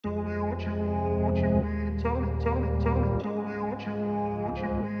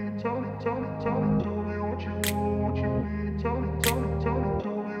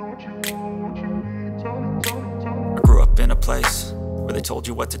place where they told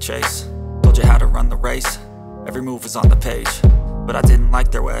you what to chase, told you how to run the race. Every move was on the page, but I didn't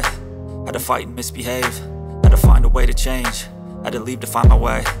like their way. Had to fight and misbehave, had to find a way to change, had to leave to find my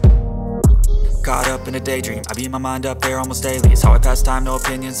way. Caught up in a daydream, I beat my mind up there almost daily. It's how I pass time, no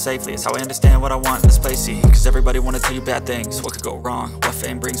opinions safely. It's how I understand what I want in this place, see. Cause everybody wanna tell you bad things, what could go wrong, what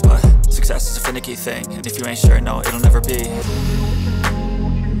fame brings. But success is a finicky thing, and if you ain't sure, no, it'll never be.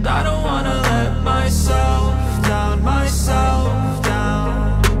 I don't wanna let myself down, myself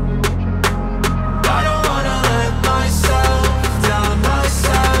down. I don't wanna let myself down,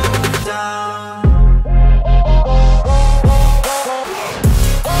 myself down.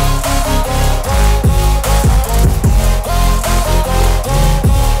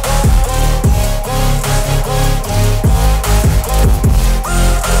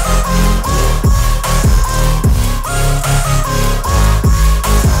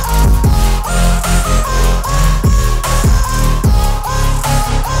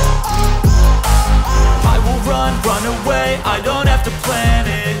 Run away, I don't have to plan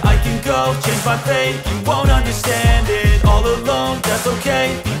it. I can go, change my fate, you won't understand it. All alone, that's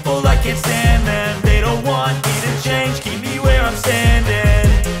okay. People, I can't stand them. They don't want me to change, keep me where I'm standing.